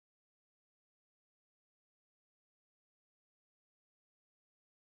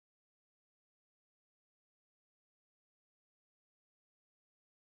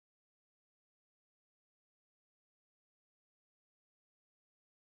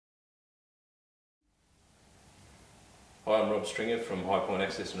Hi, I'm Rob Stringer from Highpoint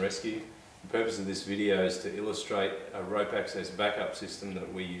Access and Rescue. The purpose of this video is to illustrate a rope access backup system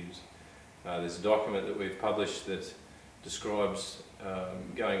that we use. There's a document that we've published that describes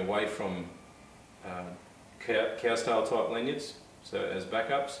going away from cow style type lanyards, so as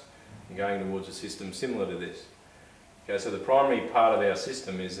backups, and going towards a system similar to this. Okay, so the primary part of our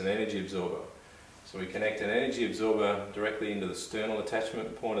system is an energy absorber. So we connect an energy absorber directly into the sternal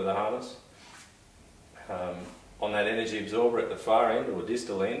attachment point of the harness. On that energy absorber at the far end or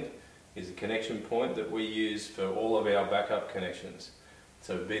distal end is a connection point that we use for all of our backup connections.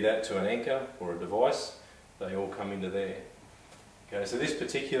 So be that to an anchor or a device, they all come into there. Okay, so this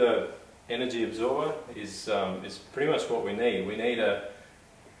particular energy absorber is pretty much what we need. We need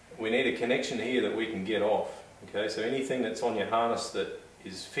a connection here that we can get off. Okay, so anything that's on your harness that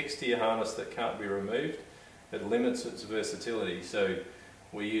is fixed to your harness that can't be removed, it limits its versatility. So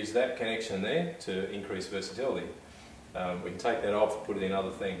we use that connection there to increase versatility. We can take that off and put it in other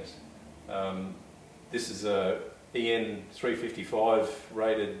things. This is a EN 355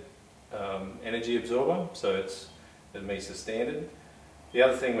 rated energy absorber, so it meets the standard. The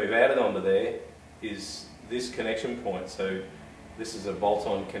other thing we've added onto there is this connection point. So this is a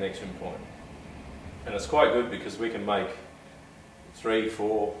bolt-on connection point. And it's quite good because we can make 3,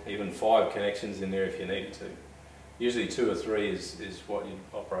 4, even 5 connections in there if you needed to. Usually 2 or 3 is what you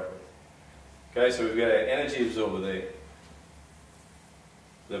operate with. Okay, so we've got our energy absorber there.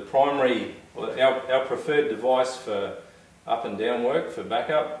 The primary, well, our preferred device for up and down work for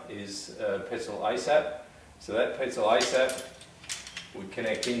backup is Petzl ASAP. So that Petzl ASAP would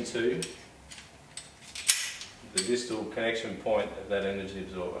connect into the distal connection point of that energy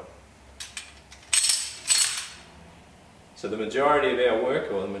absorber. So the majority of our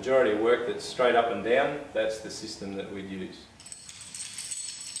work, or the majority of work that's straight up and down, that's the system that we'd use.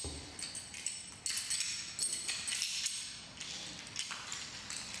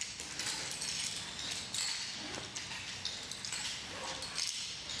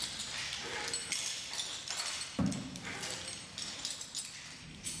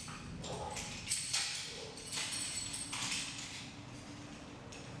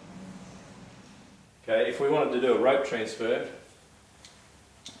 Okay, if we wanted to do a rope transfer,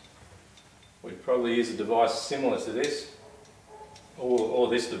 we'd probably use a device similar to this, or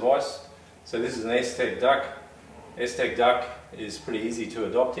this device. So this is an S-Tech duck. S-Tech duck is pretty easy to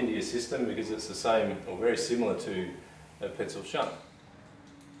adopt into your system because it's the same, or very similar to a Petzl shunt.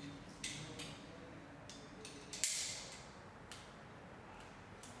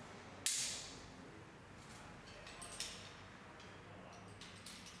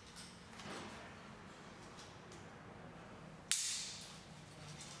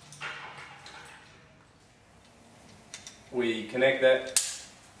 We connect that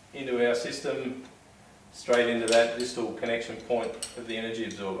into our system, straight into that distal connection point of the energy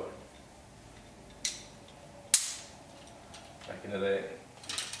absorber. Back into there.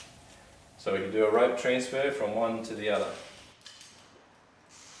 So we can do a rope transfer from one to the other.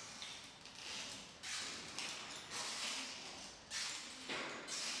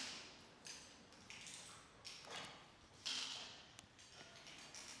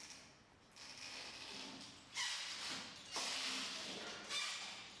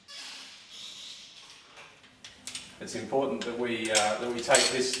 It's important that we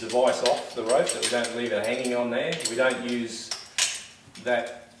take this device off the rope, that we don't leave it hanging on there. We don't use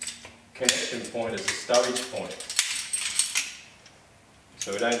that connection point as a stowage point.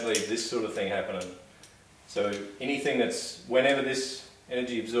 So we don't leave this sort of thing happening. So anything that's, whenever this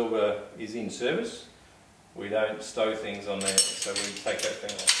energy absorber is in service, we don't stow things on there, so we take that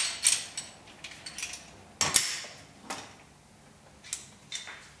thing off.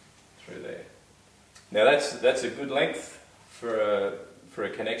 Through there. Now that's a good length for a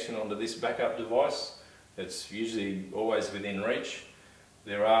connection onto this backup device. It's usually always within reach.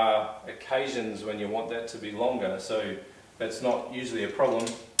 There are occasions when you want that to be longer, so that's not usually a problem.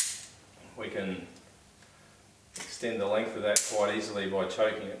 We can extend the length of that quite easily by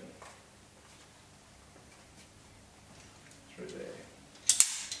choking it through there.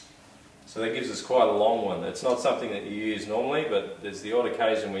 So that gives us quite a long one. It's not something that you use normally, but there's the odd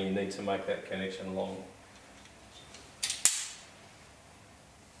occasion where you need to make that connection long.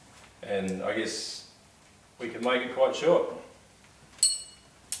 And I guess we can make it quite short.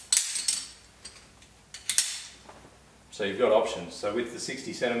 So you've got options. So with the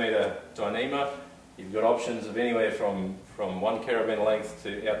 60cm Dyneema, you've got options of anywhere from 1 carabiner length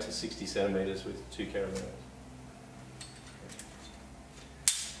to out to 60 centimetres with 2 carabiners.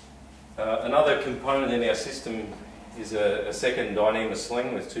 Another component in our system is a second Dyneema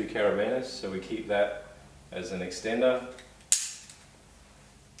sling with 2 carabiners, so we keep that as an extender.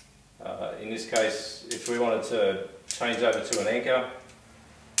 In this case, if we wanted to change over to an anchor,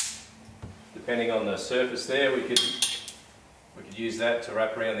 depending on the surface there, we could use that to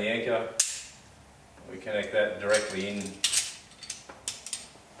wrap around the anchor. We connect that directly in to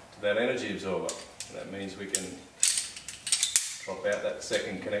that energy absorber. And that means we can drop out that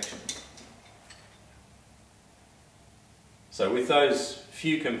second connection. So with those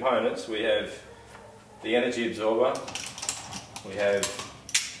few components, we have the energy absorber, we have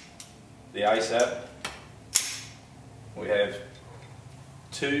the ASAP, we have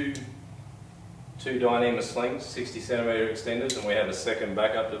two dynamis links, 60cm extenders, and we have a second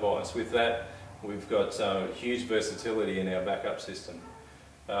backup device. With that, we've got huge versatility in our backup system.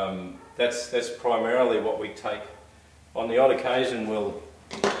 That's primarily what we take. On the odd occasion, we'll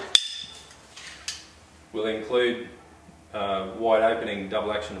include wide opening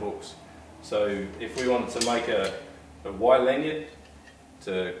double action hooks. So if we wanted to make a wide lanyard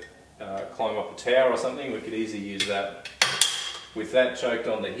to climb up a tower or something, we could easily use that. With that choked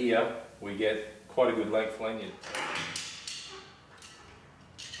onto here, we get quite a good length lanyard.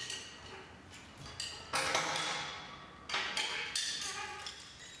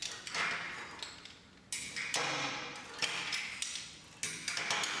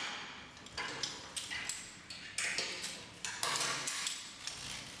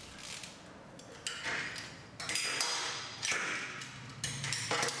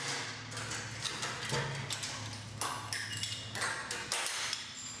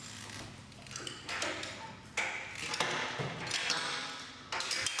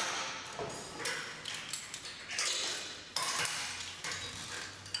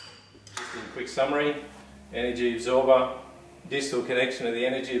 Quick summary: energy absorber, distal connection to the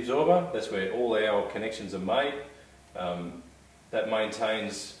energy absorber, that's where all our connections are made. That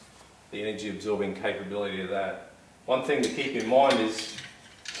maintains the energy absorbing capability of that. One thing to keep in mind is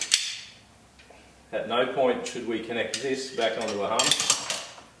at no point should we connect this back onto a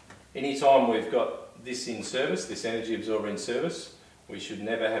harness. Anytime we've got this in service, this energy absorber in service, we should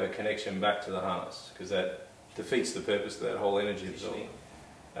never have a connection back to the harness, because that defeats the purpose of that whole energy absorber.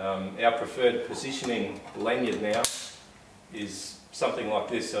 Our preferred positioning lanyard now is something like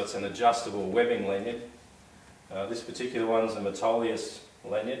this, so it's an adjustable webbing lanyard. This particular one's a Metolius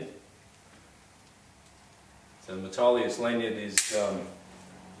lanyard. So the Metolius lanyard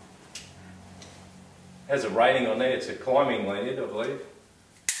has a rating on there. It's a climbing lanyard, I believe,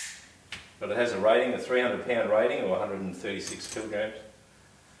 but it has a rating, a 300-pound rating, or 136 kilograms.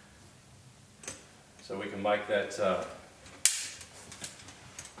 So we can make that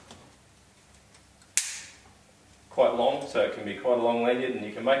quite long, so it can be quite a long lanyard, and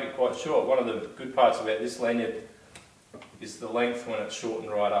you can make it quite short. One of the good parts about this lanyard is the length when it's shortened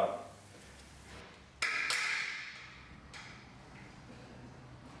right up.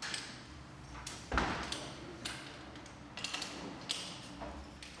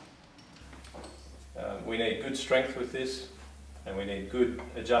 We need good strength with this, and we need good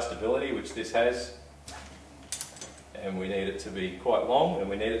adjustability, which this has. And we need it to be quite long, and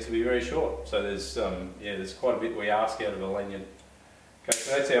we need it to be very short. So there's quite a bit we ask out of a lanyard. Okay,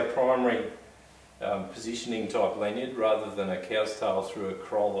 so that's our primary positioning type lanyard, rather than a cow's tail through a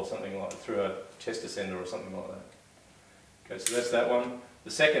croll or something like, through a chest ascender or something like that. Okay, so that's that one.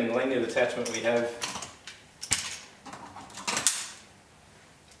 The second lanyard attachment we have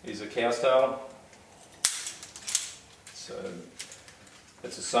is a cow's tail. So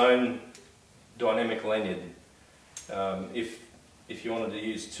it's a sewn dynamic lanyard. If you wanted to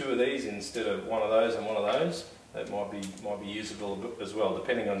use two of these instead of one of those and one of those, that might be usable as well,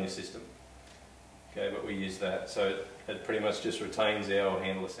 depending on your system. Okay, but we use that, so it pretty much just retains our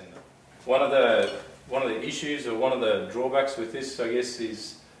handle ascender. One of the issues, or one of the drawbacks with this, I guess,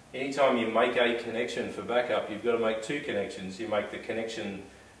 is anytime you make a connection for backup, you've got to make two connections. You make the connection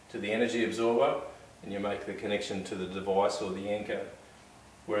to the energy absorber, and you make the connection to the device or the anchor.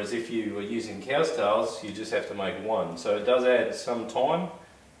 Whereas if you were using cow's tails, you just have to make one. So it does add some time,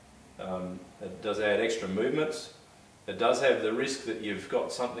 it does add extra movements, it does have the risk that you've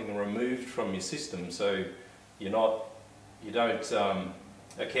got something removed from your system. So a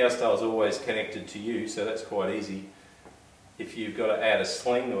cow's tail is always connected to you, so that's quite easy. If you've got to add a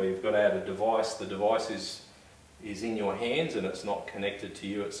sling, or you've got to add a device, the device is in your hands and it's not connected to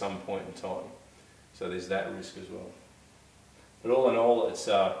you at some point in time. So there's that risk as well. But all in all, it's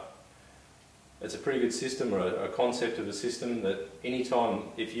a pretty good system, or a concept of a system that anytime,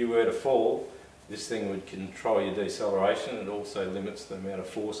 if you were to fall, this thing would control your deceleration. It also limits the amount of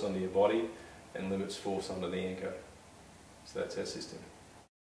force onto your body and limits force onto the anchor. So that's our system.